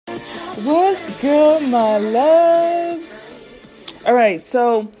What's good, my loves? All right,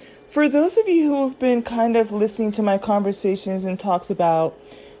 so for those of you who have been kind of listening to my conversations and talks about,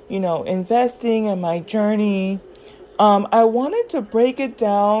 investing and my journey, I wanted to break it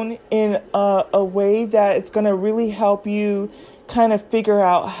down in a way that it's going to really help you kind of figure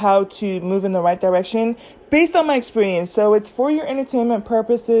out how to move in the right direction based on my experience. So it's for your entertainment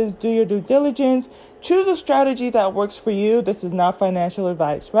purposes. Do your due diligence. Choose a strategy that works for you. This is not financial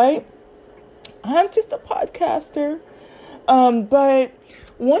advice, right? I'm just a podcaster. But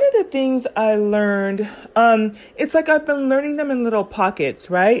one of the things I learned, it's like I've been learning them in little pockets,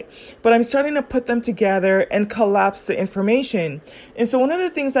 right? But I'm starting to put them together and collapse the information. And so one of the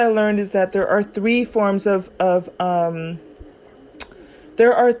things I learned is that there are three forms of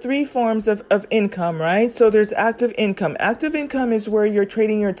income, right? So there's active income. Active income is where you're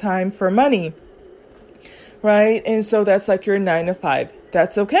trading your time for money, right? And so that's like your 9 to 5.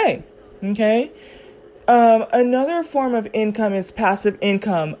 That's okay. Okay. Another form of income is passive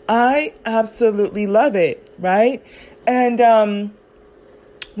income. I absolutely love it, right? And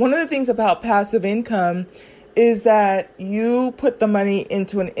one of the things about passive income is that you put the money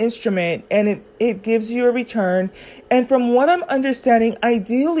into an instrument and it gives you a return. And from what I'm understanding,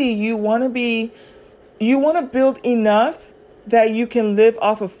 ideally you want to build enough that you can live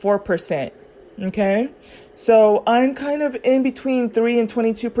off of 4%. Okay. So I'm kind of in between 3 and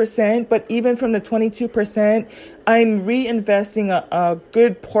 22%, but even from the 22%, I'm reinvesting a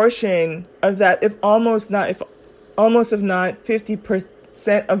good portion of that, if not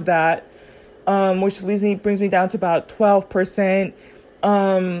 50% of that, which brings me down to about 12%,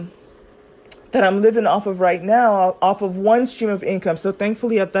 that I'm living off of right now, off of one stream of income. So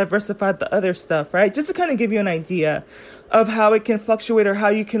thankfully I've diversified the other stuff, right? Just to kind of give you an idea of how it can fluctuate or how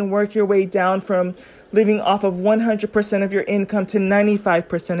you can work your way down from living off of 100% of your income to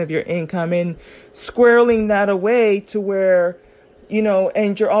 95% of your income and squirreling that away to where,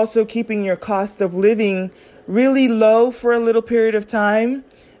 and you're also keeping your cost of living really low for a little period of time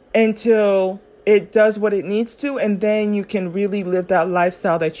until it does what it needs to, and then you can really live that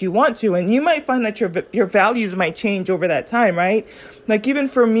lifestyle that you want to. And you might find that your values might change over that time, right? Like even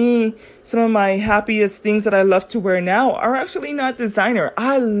for me, some of my happiest things that I love to wear now are actually not designer.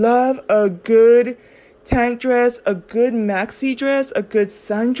 I love a good tank dress, a good maxi dress, a good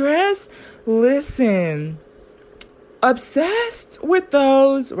sundress. Listen, obsessed with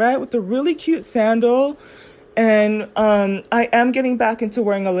those, right? With the really cute sandal. And I am getting back into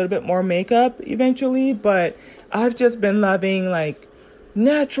wearing a little bit more makeup eventually, but I've just been loving like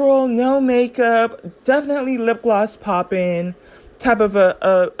natural, no makeup, definitely lip gloss popping type of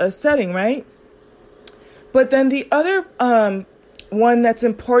a setting, right? But then the other one that's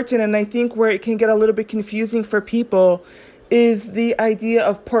important, and I think where it can get a little bit confusing for people, is the idea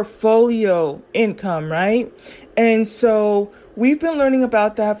of portfolio income, right? And so we've been learning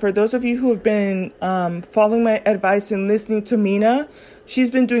about that. For those of you who have been following my advice and listening to Mina,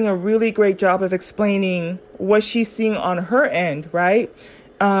 she's been doing a really great job of explaining what she's seeing on her end, right?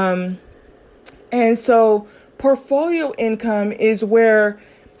 And so portfolio income is where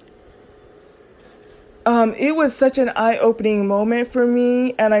it was such an eye-opening moment for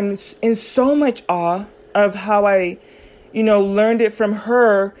me, and I'm in so much awe of how I learned it from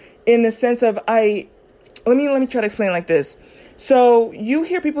her, in the sense of let me try to explain it like this. So you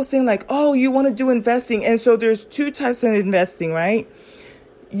hear people saying like, oh, you want to do investing. And so there's two types of investing, right?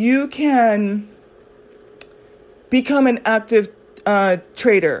 You can become an active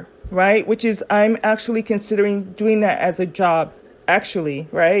trader, right? Which is, I'm actually considering doing that as a job, actually,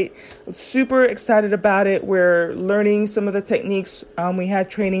 right? Super excited about it. We're learning some of the techniques. We had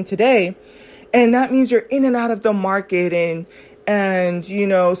training today. And that means you're in and out of the market, and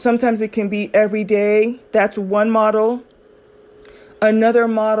sometimes it can be every day. That's one model. Another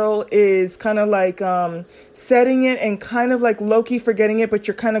model is kind of like setting it and kind of like low-key forgetting it, but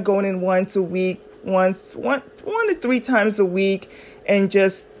you're kind of going in once a week, one to 3 times a week, and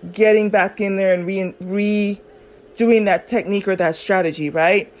just getting back in there and redoing that technique or that strategy,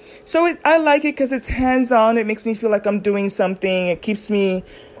 right? So I like it because it's hands-on. It makes me feel like I'm doing something. It keeps me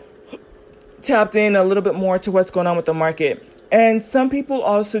tapped in a little bit more to what's going on with the market. And some people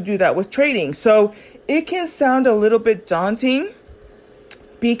also do that with trading. So it can sound a little bit daunting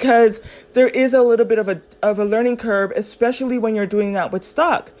because there is a little bit of a learning curve, especially when you're doing that with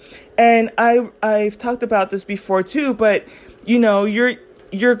stock. And I've talked about this before too, but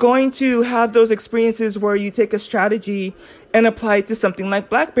you're going to have those experiences where you take a strategy and apply it to something like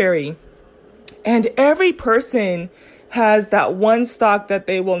BlackBerry. And every person has that one stock that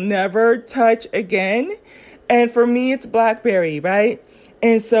they will never touch again. And for me, it's BlackBerry, right?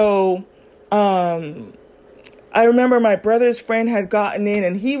 And so, I remember my brother's friend had gotten in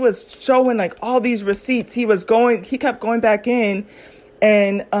and he was showing like all these receipts. He kept going back in,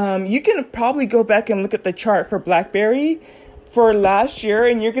 and you can probably go back and look at the chart for BlackBerry for last year,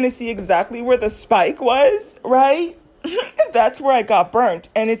 and you're going to see exactly where the spike was, right? That's where I got burnt,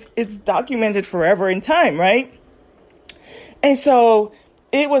 and it's documented forever in time, right? And so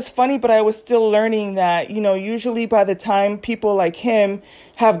it was funny, but I was still learning that, usually by the time people like him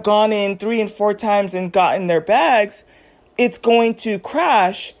have gone in 3 and 4 times and gotten their bags, it's going to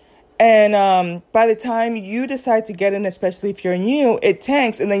crash. And by the time you decide to get in, especially if you're new, it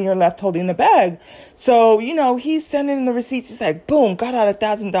tanks and then you're left holding the bag. So, he's sending in the receipts. He's like, boom, got out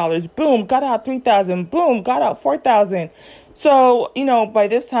 $1,000. Boom, got out 3,000. Boom, got out 4,000. So, by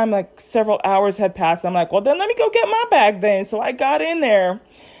this time, like several hours had passed. I'm like, well, then let me go get my bag then. So I got in there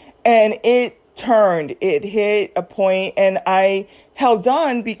and it turned. It hit a point and I held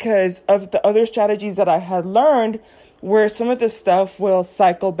on because of the other strategies that I had learned where some of the stuff will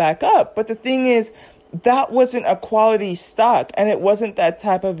cycle back up. But the thing is, that wasn't a quality stock and it wasn't that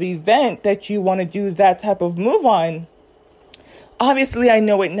type of event that you want to do that type of move on. Obviously, I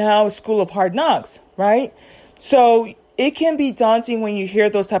know it now, School of Hard Knocks, right? So it can be daunting when you hear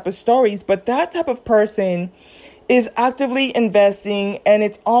those type of stories, but that type of person is actively investing, and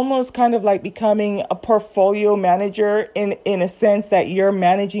it's almost kind of like becoming a portfolio manager in a sense that you're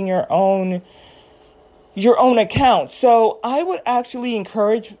managing your own account. So I would actually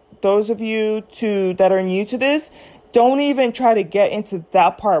encourage those of you that are new to this, don't even try to get into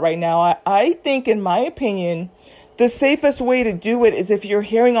that part right now. I think, in my opinion, the safest way to do it is if you're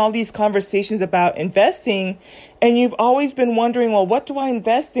hearing all these conversations about investing and you've always been wondering, well, what do I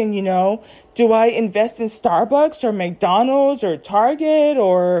invest in? Do I invest in Starbucks or McDonald's or Target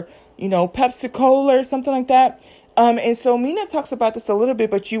or, Pepsi-Cola or something like that? And so Mina talks about this a little bit,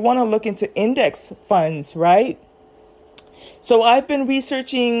 but you want to look into index funds, right? So I've been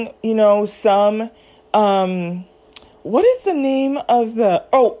researching, some, what is the name of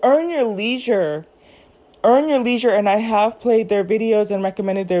Earn Your Leisure. Earn Your Leisure, and I have played their videos and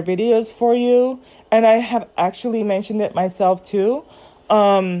recommended their videos for you, and I have actually mentioned it myself too.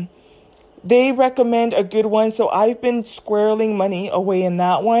 They recommend a good one, so I've been squirreling money away in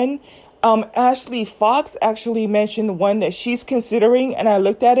that one. Ashley Fox actually mentioned one that she's considering, and I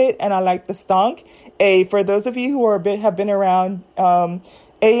looked at it and I like the stonk. For those of you who have been around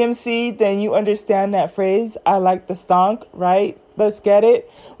AMC, then you understand that phrase. I like the stonk, right? Let's get it.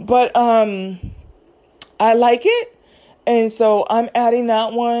 But I like it, and so I'm adding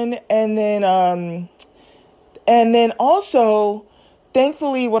that one, and then also,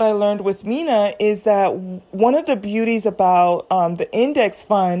 thankfully, what I learned with Mina is that one of the beauties about the index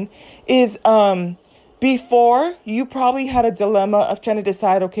fund is before you probably had a dilemma of trying to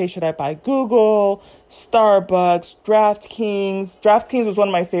decide, okay, should I buy Google, Starbucks, DraftKings? DraftKings was one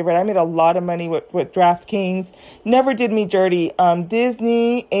of my favorite. I made a lot of money with DraftKings. Never did me dirty.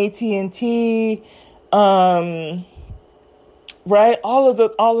 Disney, AT&T. Right? All of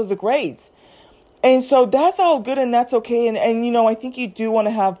the greats. And so that's all good and that's okay. And I think you do want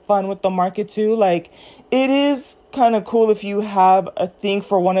to have fun with the market too. Like, it is kind of cool if you have a thing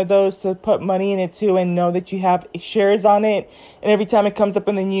for one of those to put money in it too and know that you have shares on it. And every time it comes up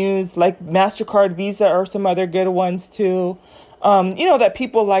in the news, like MasterCard, Visa, or some other good ones too, that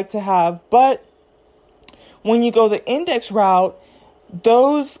people like to have. But when you go the index route,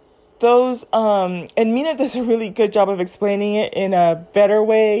 those and Mina does a really good job of explaining it in a better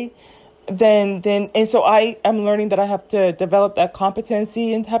way and so I am learning that I have to develop that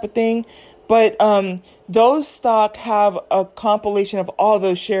competency and type of thing. But those stock have a compilation of all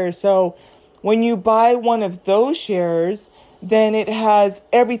those shares. So when you buy one of those shares, then it has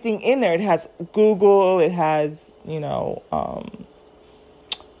everything in there. It has Google, it has,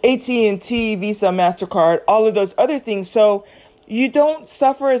 AT&T, Visa, MasterCard, all of those other things. So you don't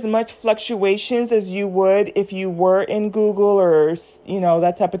suffer as much fluctuations as you would if you were in Google or,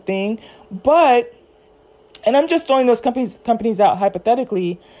 that type of thing. But, and I'm just throwing those companies out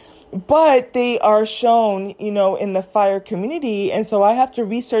hypothetically, but they are shown, in the FIRE community. And so I have to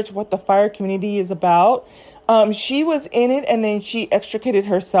research what the FIRE community is about. She was in it and then she extricated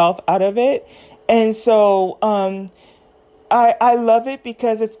herself out of it. And so, I love it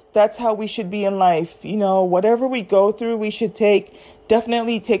because that's how we should be in life. Whatever we go through, we should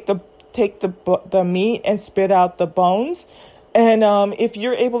definitely take the meat and spit out the bones. And if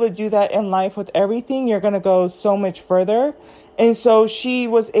you're able to do that in life with everything, you're going to go so much further. And so she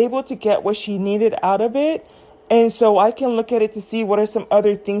was able to get what she needed out of it. And so I can look at it to see what are some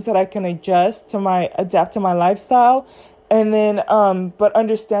other things that I can adapt to my lifestyle. And then, but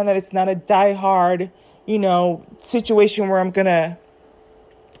understand that it's not a die-hard, situation where I'm gonna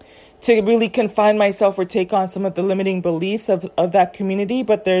to really confine myself or take on some of the limiting beliefs of that community,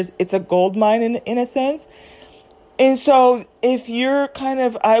 but it's a gold mine in a sense. And so if you're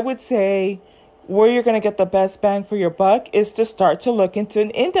I would say where you're going to get the best bang for your buck is to start to look into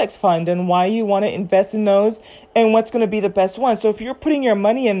an index fund and why you want to invest in those and what's going to be the best one. So if you're putting your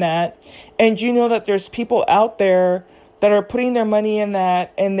money in that and you know that there's people out there that are putting their money in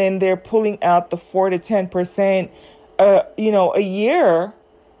that and then they're pulling out the 4 to 10%, a year,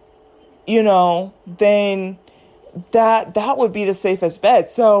 then that would be the safest bet.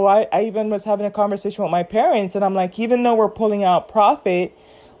 So I even was having a conversation with my parents and I'm like, even though we're pulling out profit,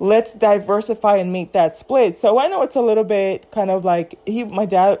 let's diversify and make that split. So I know it's a little bit kind of like my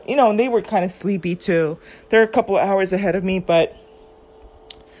dad, and they were kind of sleepy too. They're a couple of hours ahead of me, but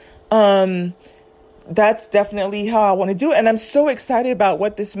that's definitely how I want to do it. And I'm so excited about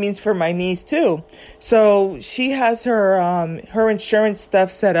what this means for my niece too. So she has her insurance stuff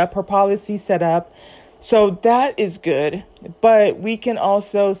set up, her policy set up. So that is good. But we can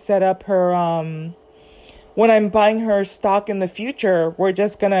also set up her, when I'm buying her stock in the future, we're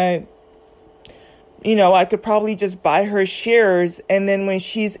just going to, I could probably just buy her shares. And then when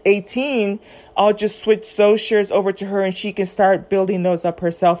she's 18, I'll just switch those shares over to her and she can start building those up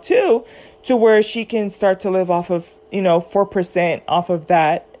herself too, to where she can start to live off of, 4% off of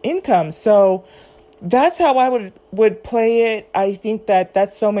that income. So that's how I would play it. I think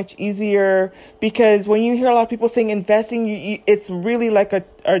that's so much easier because when you hear a lot of people saying investing, it's really like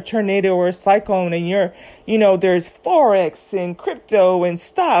a tornado or a cyclone, and there's Forex and crypto and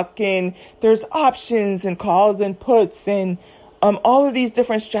stock, and there's options and calls and puts and all of these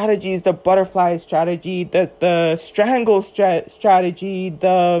different strategies, the butterfly strategy, the strangle strategy,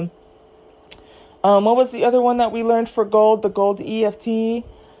 the what was the other one that we learned for gold? The gold EFT,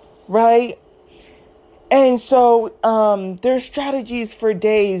 right? And so there's strategies for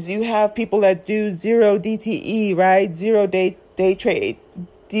days. You have people that do zero DTE, right? 0 day trade,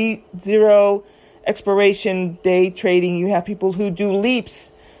 zero expiration day trading. You have people who do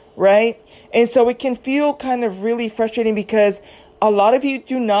leaps, right? And so it can feel kind of really frustrating because a lot of you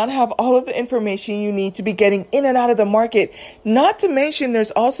do not have all of the information you need to be getting in and out of the market. Not to mention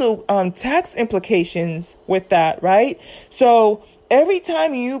there's also tax implications with that, right? So every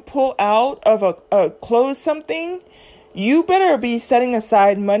time you pull out of a close something, you better be setting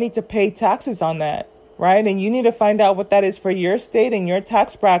aside money to pay taxes on that, right? And you need to find out what that is for your state and your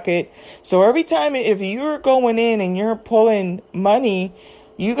tax bracket. So every time if you're going in and you're pulling money,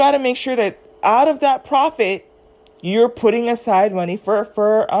 you got to make sure that out of that profit, you're putting aside money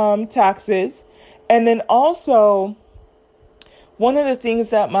for taxes. And then also, one of the things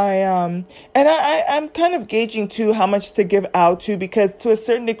that I'm kind of gauging too how much to give out to, because to a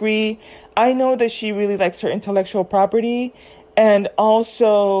certain degree, I know that she really likes her intellectual property, and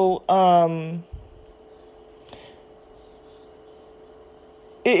also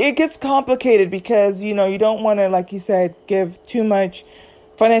it gets complicated because you don't want to, like you said, give too much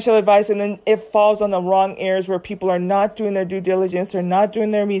financial advice and then it falls on the wrong ears where people are not doing their due diligence, they're not doing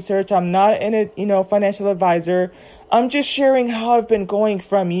their research. I'm not a financial advisor. I'm just sharing how I've been going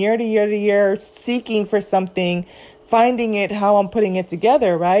from year to year to year, seeking for something, finding it, how I'm putting it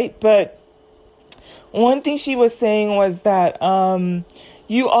together, right? But one thing she was saying was that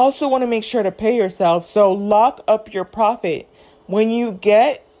you also want to make sure to pay yourself. So lock up your profit. When you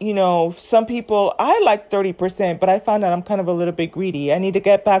get, some people, I like 30%, but I found out I'm kind of a little bit greedy. I need to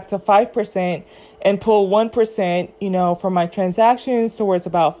get back to 5% and pull 1%, from my transactions towards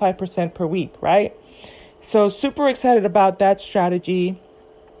about 5% per week, right? So super excited about that strategy.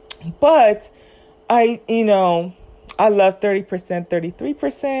 But I love 30%,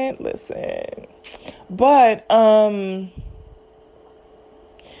 33%. Listen. But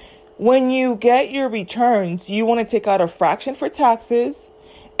when you get your returns, you want to take out a fraction for taxes,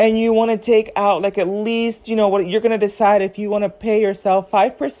 and you want to take out like at least, what you're going to decide if you want to pay yourself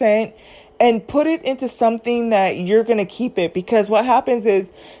 5% and put it into something that you're going to keep it. Because what happens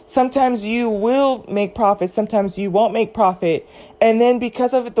is sometimes you will make profit, sometimes you won't make profit. And then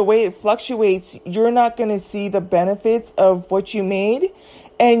because of the way it fluctuates, you're not going to see the benefits of what you made,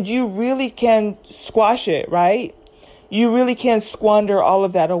 and you really can squash it, right? You really can squander all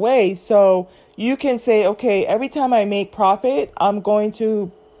of that away. So you can say, okay, every time I make profit, I'm going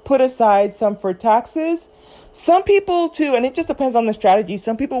to put aside some for taxes. Some people too, and it just depends on the strategy.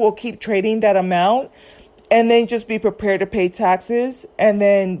 Some people will keep trading that amount and then just be prepared to pay taxes and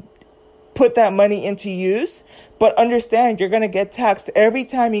then put that money into use. But understand, you're going to get taxed every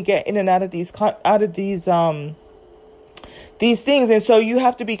time you get in and out of these these things. And so you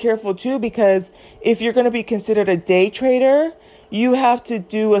have to be careful too, because if you're going to be considered a day trader, you have to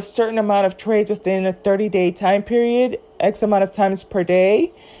do a certain amount of trades within a 30-day time period, X amount of times per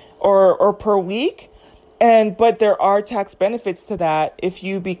day or per week. But there are tax benefits to that if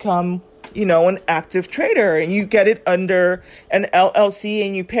you become, an active trader and you get it under an LLC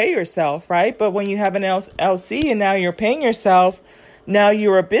and you pay yourself, right? But when you have an LLC and now you're paying yourself, now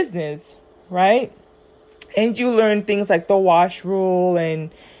you're a business, right? And you learn things like the wash rule,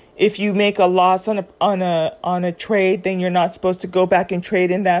 and if you make a loss on a trade, then you're not supposed to go back and trade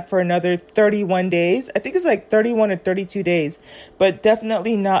in that for another 31 days. I think it's like 31 or 32 days, but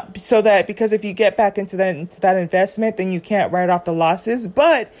definitely not because if you get back into that investment, then you can't write off the losses,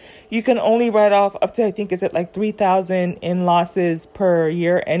 but you can only write off up to, I think, is it like 3,000 in losses per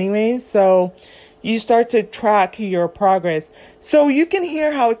year anyways. So you start to track your progress. So you can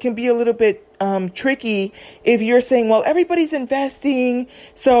hear how it can be a little bit tricky if you're saying, well, everybody's investing,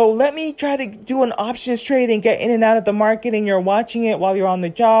 so let me try to do an options trade and get in and out of the market, and you're watching it while you're on the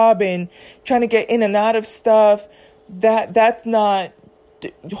job and trying to get in and out of stuff. That's not,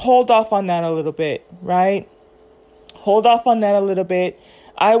 hold off on that a little bit, right? Hold off on that a little bit.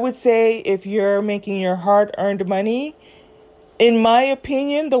 I would say if you're making your hard-earned money, in my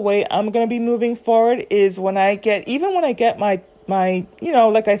opinion, the way I'm going to be moving forward is when I get my,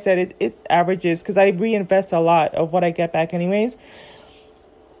 like I said, it averages, because I reinvest a lot of what I get back anyways.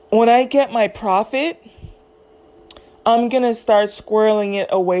 When I get my profit, I'm going to start squirreling it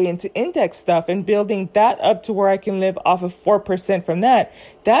away into index stuff and building that up to where I can live off of 4% from that.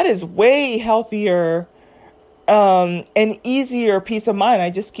 That is way healthier and easier peace of mind.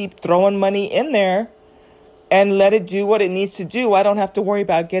 I just keep throwing money in there and let it do what it needs to do. I don't have to worry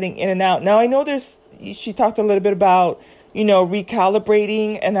about getting in and out. Now, I know she talked a little bit about,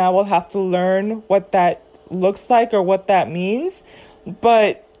 recalibrating, and I will have to learn what that looks like or what that means.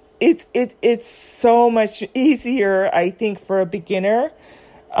 But it's so much easier, I think, for a beginner.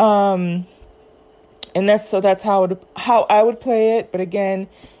 And that's how I would play it. But again,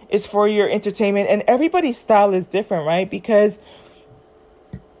 it's for your entertainment, and everybody's style is different, right? Because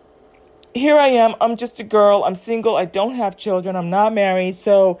here I am, I'm just a girl, I'm single, I don't have children, I'm not married,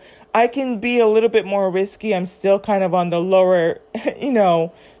 so I can be a little bit more risky. I'm still kind of on the lower, I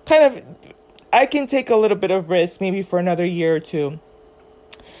can take a little bit of risk maybe for another year or two.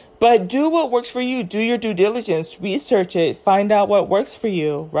 But do what works for you. Do your due diligence, research it, find out what works for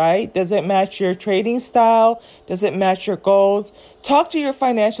you, right? Does it match your trading style? Does it match your goals? Talk to your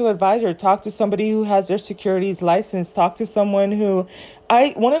financial advisor. Talk to somebody who has their securities license. Talk to someone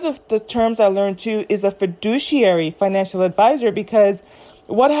one of the terms I learned too is a fiduciary financial advisor, because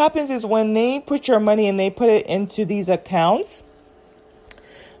what happens is when they put your money and they put it into these accounts,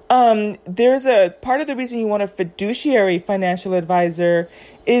 there's a part of the reason you want a fiduciary financial advisor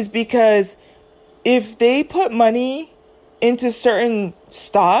is because if they put money into certain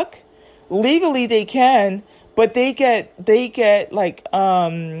stock, legally they can, but they get like, I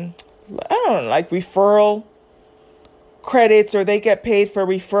don't know, like referral credits, or they get paid for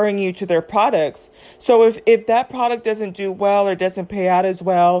referring you to their products. So if that product doesn't do well or doesn't pay out as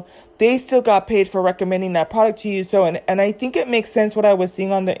well, they still got paid for recommending that product to you. So, and I think it makes sense what I was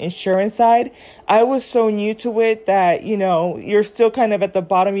seeing on the insurance side. I was so new to it that, you're still kind of at the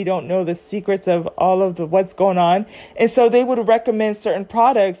bottom. You don't know the secrets of all of what's going on. And so they would recommend certain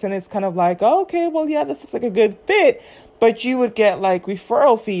products, and it's kind of like, oh, okay, well, yeah, this looks like a good fit, but you would get like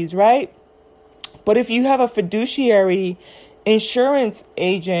referral fees, right? But if you have a fiduciary insurance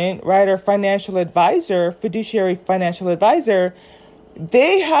agent, right, or fiduciary financial advisor,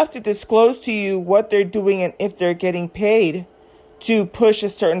 they have to disclose to you what they're doing and if they're getting paid to push a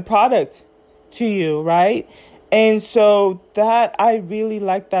certain product to you, right? And so that, I really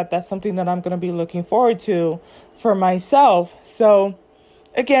like that. That's something that I'm going to be looking forward to for myself. So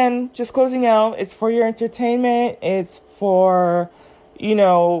again, just closing out, it's for your entertainment. It's for,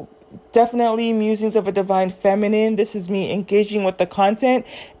 definitely musings of a divine feminine. This is me engaging with the content.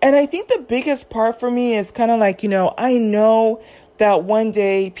 And I think the biggest part for me is kind of like, I know that one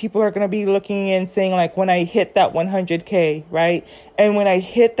day people are going to be looking and saying, like, when I hit that 100K, right? And when I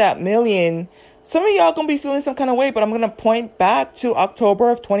hit that million, some of y'all going to be feeling some kind of way, but I'm going to point back to October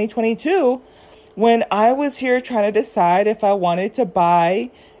of 2022 when I was here trying to decide if I wanted to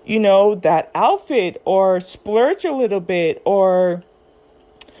buy, that outfit or splurge a little bit or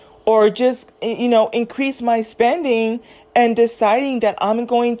just, increase my spending, and deciding that I'm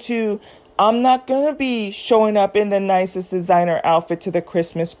going to I'm not going to be showing up in the nicest designer outfit to the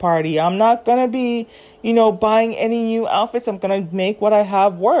Christmas party. I'm not going to be, buying any new outfits. I'm going to make what I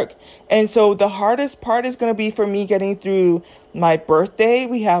have work. And so the hardest part is going to be for me getting through my birthday.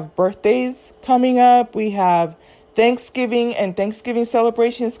 We have birthdays coming up. We have Thanksgiving and Thanksgiving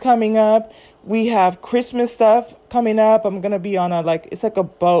celebrations coming up. We have Christmas stuff coming up. I'm going to be on it's like a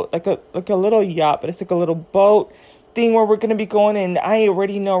boat, like a little yacht, but it's like a little boat thing where we're going to be going, and I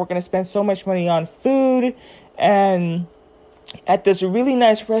already know we're going to spend so much money on food and at this really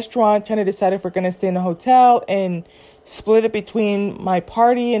nice restaurant, trying to decide if we're going to stay in a hotel and split it between my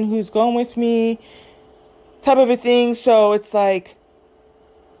party and who's going with me, type of a thing. So it's like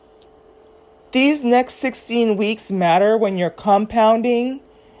these next 16 weeks matter when you're compounding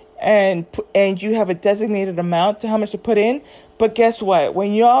and you have a designated amount to how much to put in. But guess what?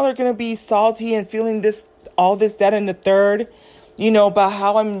 When y'all are going to be salty and feeling all this, that, and the third, about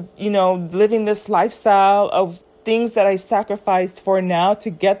how I'm, living this lifestyle of things that I sacrificed for now to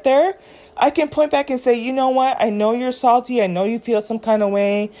get there, I can point back and say, you know what? I know you're salty. I know you feel some kind of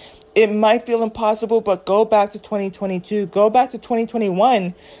way. It might feel impossible, but go back to 2022. Go back to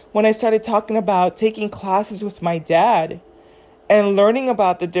 2021 when I started talking about taking classes with my dad and learning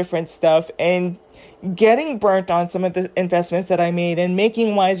about the different stuff and getting burnt on some of the investments that I made and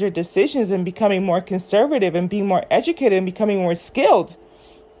making wiser decisions and becoming more conservative and being more educated and becoming more skilled.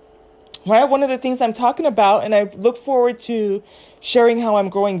 Right? One of the things I'm talking about, and I look forward to sharing how I'm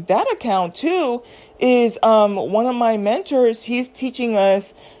growing that account too, is one of my mentors, he's teaching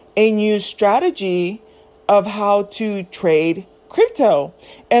us a new strategy of how to trade crypto.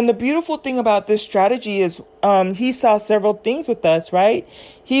 And the beautiful thing about this strategy is he saw several things with us, right?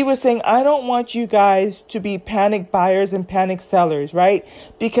 He was saying, I don't want you guys to be panic buyers and panic sellers, right?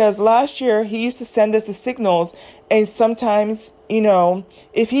 Because last year he used to send us the signals, and sometimes,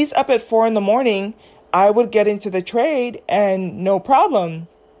 if he's up at 4 a.m, I would get into the trade and no problem.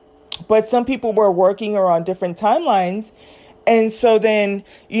 But some people were working or on different timelines. And so then,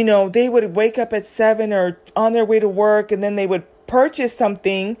 they would wake up at 7 or on their way to work, and then they would purchase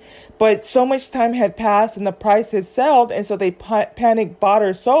something, but so much time had passed and the price had sold, and so they panic bought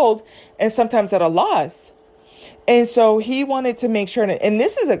or sold, and sometimes at a loss. And so he wanted to make sure, and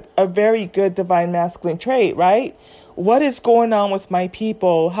this is a very good divine masculine trait, right? What is going on with my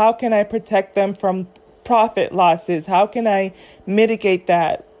people? How can I protect them from profit losses? How can I mitigate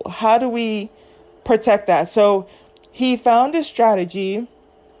that? How do we protect that? So he found a strategy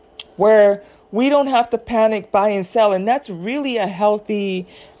where we don't have to panic, buy and sell. And that's really a healthy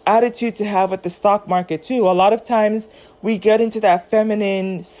attitude to have with the stock market too. A lot of times we get into that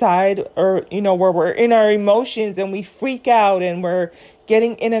feminine side, or, where we're in our emotions and we freak out and we're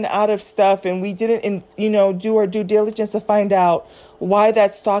getting in and out of stuff, and we didn't, do our due diligence to find out why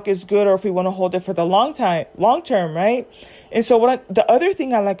that stock is good, or if we want to hold it for the long term, right? And so the other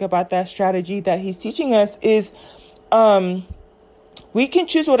thing I like about that strategy that he's teaching us is, we can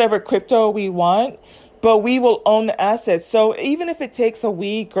choose whatever crypto we want, but we will own the assets. So even if it takes a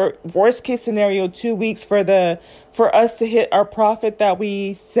week, or worst case scenario, 2 weeks for us to hit our profit that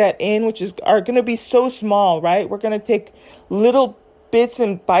we set in, which are going to be so small, right? We're going to take little bits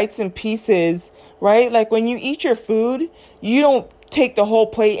and bites and pieces, right? Like when you eat your food, you don't take the whole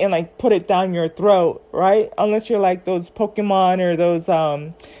plate and put it down your throat, right? Unless you're like those Pokemon or those,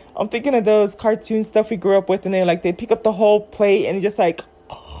 I'm thinking of those cartoon stuff we grew up with, and they pick up the whole plate and just take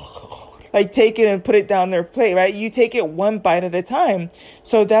it and put it down their plate, right? You take it one bite at a time.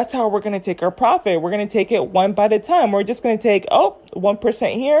 So that's how we're going to take our profit. We're going to take it one bite at a time. We're just going to take,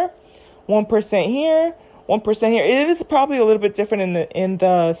 1% here, 1% here, 1% here. It is probably a little bit different in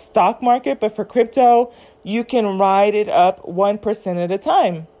the stock market, but for crypto, you can ride it up 1% at a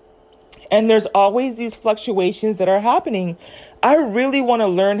time. And there's always these fluctuations that are happening. I really want to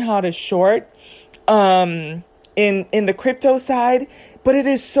learn how to short in the crypto side, but it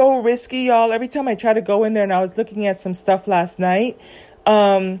is so risky, y'all. Every time I try to go in there, and I was looking at some stuff last night,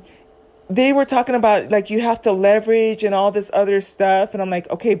 they were talking about you have to leverage and all this other stuff. And I'm like,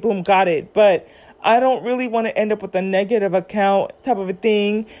 okay, boom, got it. But I don't really want to end up with a negative account type of a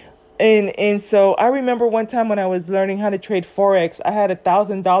thing. And so I remember one time when I was learning how to trade Forex, I had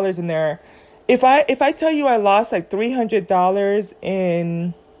 $1,000 in there. If I tell you I lost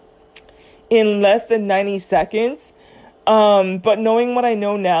 $300 in less than 90 seconds, but knowing what I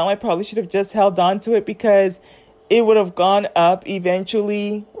know now, I probably should have just held on to it, because it would have gone up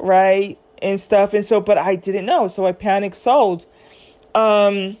eventually, right? And stuff. And so, but I didn't know. So I panic sold.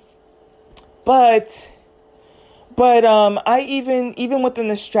 But I even within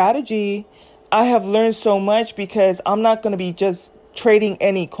the strategy, I have learned so much, because I'm not going to be just trading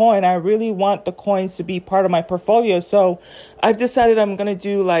any coin. I really want the coins to be part of my portfolio. So I've decided I'm going to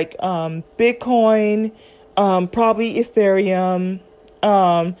do like Bitcoin, probably Ethereum.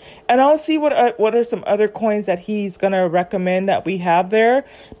 And I'll see what are some other coins that he's going to recommend that we have there.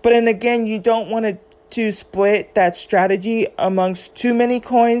 But then again, you don't want to split that strategy amongst too many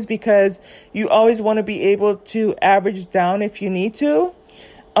coins, because you always want to be able to average down if you need to.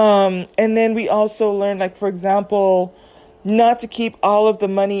 And then we also learned, like, for example, not to keep all of the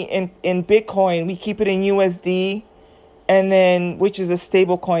money in Bitcoin. We keep it in USD, and then, which is a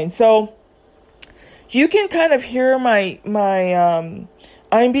stable coin. So you can kind of hear I'm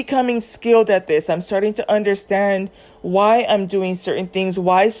becoming skilled at this. I'm starting to understand why I'm doing certain things,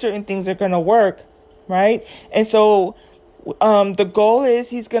 why certain things are going to work, right? And so the goal is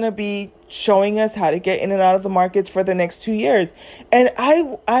he's going to be showing us how to get in and out of the markets for the next 2 years. And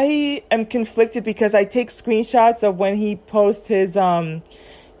I am conflicted because I take screenshots of when he posts his,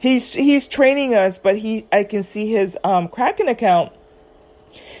 he's training us, but I can see his Kraken account.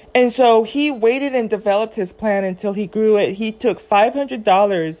 And so he waited and developed his plan until he grew it. He took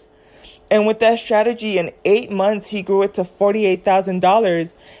 $500, and with that strategy in 8 months, he grew it to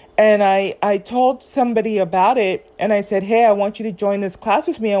 $48,000. And I told somebody about it, and I said, hey, I want you to join this class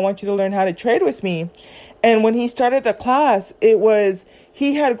with me. I want you to learn how to trade with me. And when he started the class,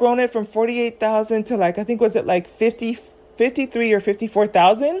 he had grown it from 48,000 to like, I think, was it like 53 or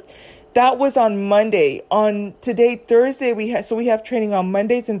 54,000? That was on Monday. On today, Thursday, we have training on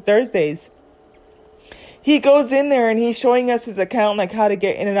Mondays and Thursdays. He goes in there and he's showing us his account, like how to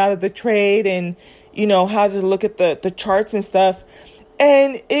get in and out of the trade, and, how to look at the charts and stuff.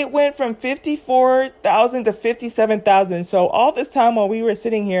 And it went from 54,000 to 57,000. So all this time while we were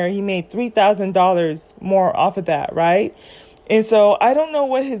sitting here, he made $3,000 more off of that, right? And so I don't know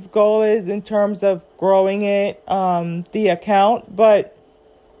what his goal is in terms of growing it, the account, but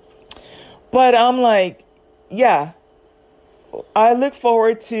I'm like, yeah, I look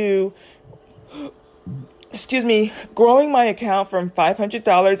forward to, growing my account from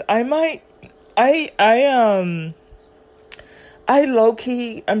 $500. I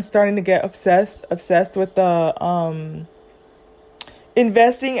low-key, I'm starting to get obsessed with the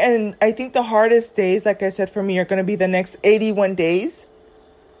investing. And I think the hardest days, like I said, for me are going to be the next 81 days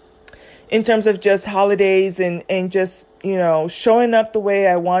in terms of just holidays and just, showing up the way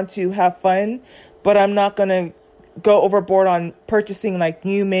I want to have fun. But I'm not going to go overboard on purchasing like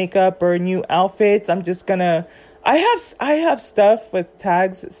new makeup or new outfits. I'm just going to, I have stuff with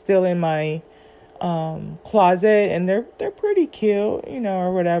tags still in my closet, and they're pretty cute,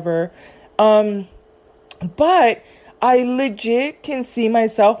 or whatever. But I legit can see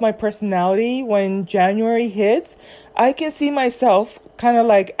myself, my personality, when January hits, I can see myself kind of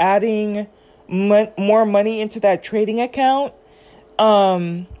like adding more money into that trading account,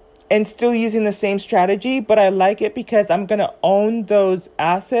 and still using the same strategy. But I like it because I'm going to own those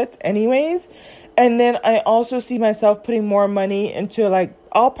assets anyways. And then I also see myself putting more money into, like,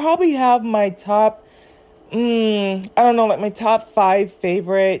 I'll probably have my top, I don't know, like my top 5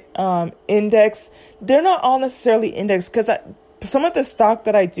 favorite index. They're not all necessarily index, because some of the stock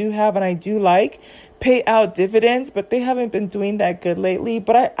that I do have and I do like pay out dividends, but they haven't been doing that good lately.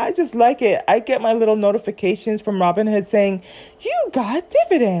 But I just like it. I get my little notifications from Robinhood saying, you got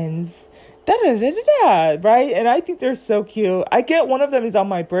dividends. Da, da, da, da, da, right? And I think they're so cute. I get one of them is on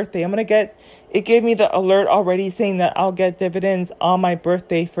my birthday. It gave me the alert already saying that I'll get dividends on my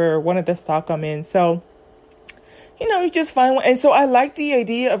birthday for one of the stock I'm in. So, you just find one. And so I like the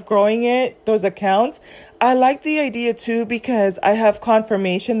idea of growing those accounts. I like the idea too, because I have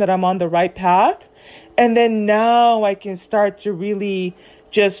confirmation that I'm on the right path. And then now I can start to really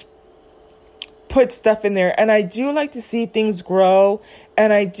just put stuff in there. And I do like to see things grow,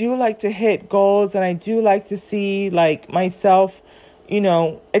 and I do like to hit goals, and I do like to see like myself,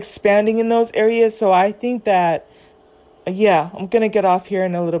 expanding in those areas. So I think that, yeah, I'm going to get off here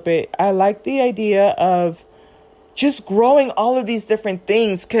in a little bit. I like the idea of just growing all of these different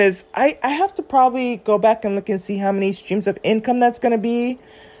things, because I have to probably go back and look and see how many streams of income that's going to be.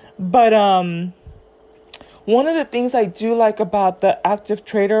 But one of the things I do like about the active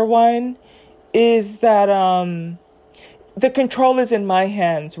trader one is that the control is in my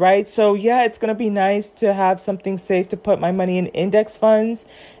hands, right? So yeah, it's going to be nice to have something safe to put my money in index funds.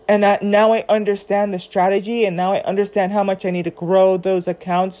 And now I understand the strategy, and now I understand how much I need to grow those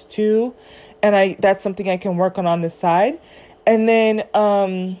accounts too. And that's something I can work on the side. And then,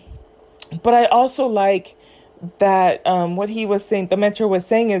 but I also like what he was saying, the mentor was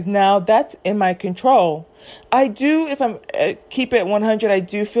saying, is now that's in my control. I do, if I'm keep it 100, I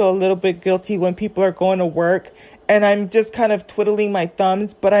do feel a little bit guilty when people are going to work and I'm just kind of twiddling my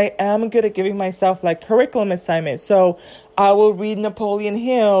thumbs, but I am good at giving myself like curriculum assignments. So I will read Napoleon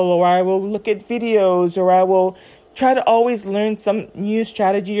Hill, or I will look at videos, or I will try to always learn some new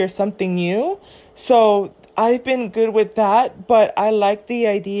strategy or something new. So I've been good with that, but I like the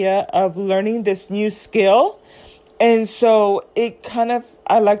idea of learning this new skill. And so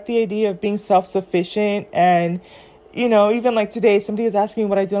I like the idea of being self-sufficient. And, even like today, somebody was asking me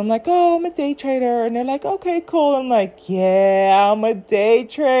what I do. I'm like, oh, I'm a day trader. And they're like, okay, cool. I'm like, yeah, I'm a day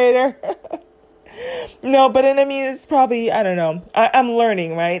trader. No, but I mean, it's probably, I don't know. I'm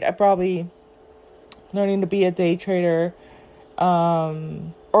learning, right? I'm probably learning to be a day trader.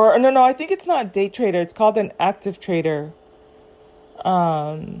 Or no, I think it's not day trader. It's called an active trader.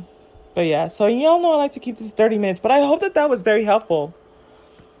 But yeah, so y'all know I like to keep this 30 minutes, but I hope that was very helpful.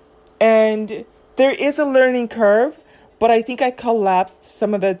 And there is a learning curve, but I think I collapsed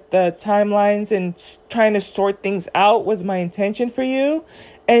some of the timelines, and trying to sort things out was my intention for you.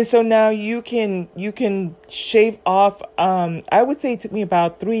 And so now you can shave off, I would say it took me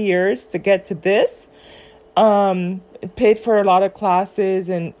about 3 years to get to this. Paid for a lot of classes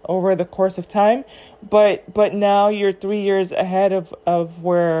and over the course of time, but now you're 3 years ahead of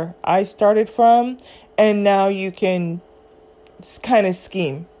where I started from, and now you can kind of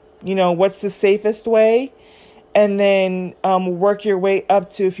scheme, what's the safest way, and then work your way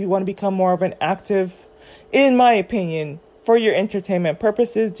up to, if you want to become more of an active, in my opinion, for your entertainment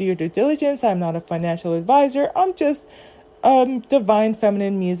purposes, do your due diligence. I'm not a financial advisor. I'm just divine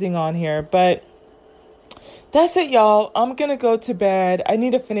feminine musing on here, but that's it, y'all. I'm going to go to bed. I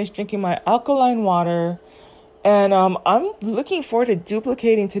need to finish drinking my alkaline water. And I'm looking forward to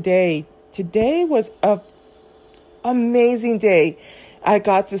duplicating today. Today was an amazing day. I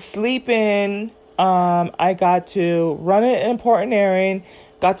got to sleep in. I got to run an important errand.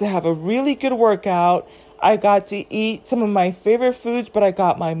 Got to have a really good workout. I got to eat some of my favorite foods, but I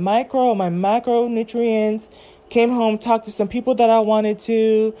got my macronutrients. Came home, talked to some people that I wanted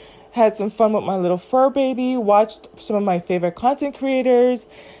to. Had some fun with my little fur baby, watched some of my favorite content creators.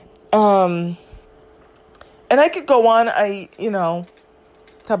 And I could go on,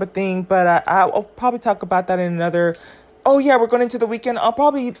 type of thing, but I'll probably talk about that in another. Oh yeah, we're going into the weekend. I'll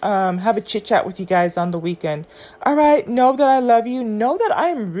probably have a chit chat with you guys on the weekend. All right, know that I love you. Know that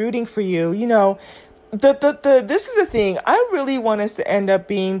I'm rooting for you. This is the thing. I really want us to end up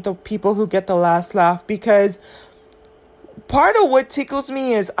being the people who get the last laugh, because part of what tickles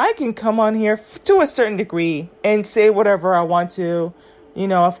me is I can come on here to a certain degree and say whatever I want to.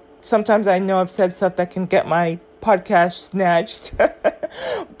 Sometimes I know I've said stuff that can get my podcast snatched.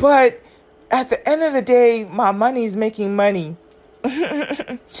 But at the end of the day, my money's making money.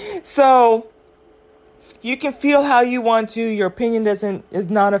 So you can feel how you want to. Your opinion is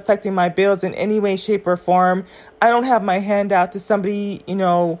not affecting my bills in any way, shape, or form. I don't have my hand out to somebody,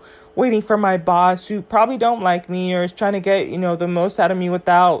 waiting for my boss who probably don't like me or is trying to get, the most out of me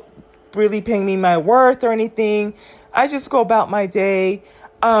without really paying me my worth or anything. I just go about my day.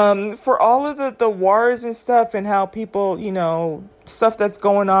 For all of the wars and stuff and how people, stuff that's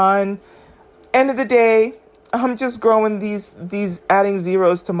going on, end of the day, I'm just growing these adding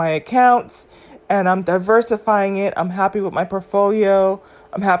zeros to my accounts, and I'm diversifying it. I'm happy with my portfolio.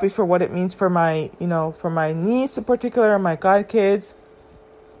 I'm happy for what it means for my, for my niece in particular and my godkids.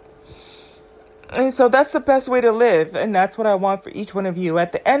 And so that's the best way to live. And that's what I want for each one of you.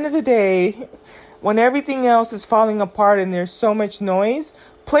 At the end of the day, when everything else is falling apart and there's so much noise,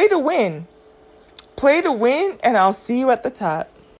 play to win. Play to win, and I'll see you at the top.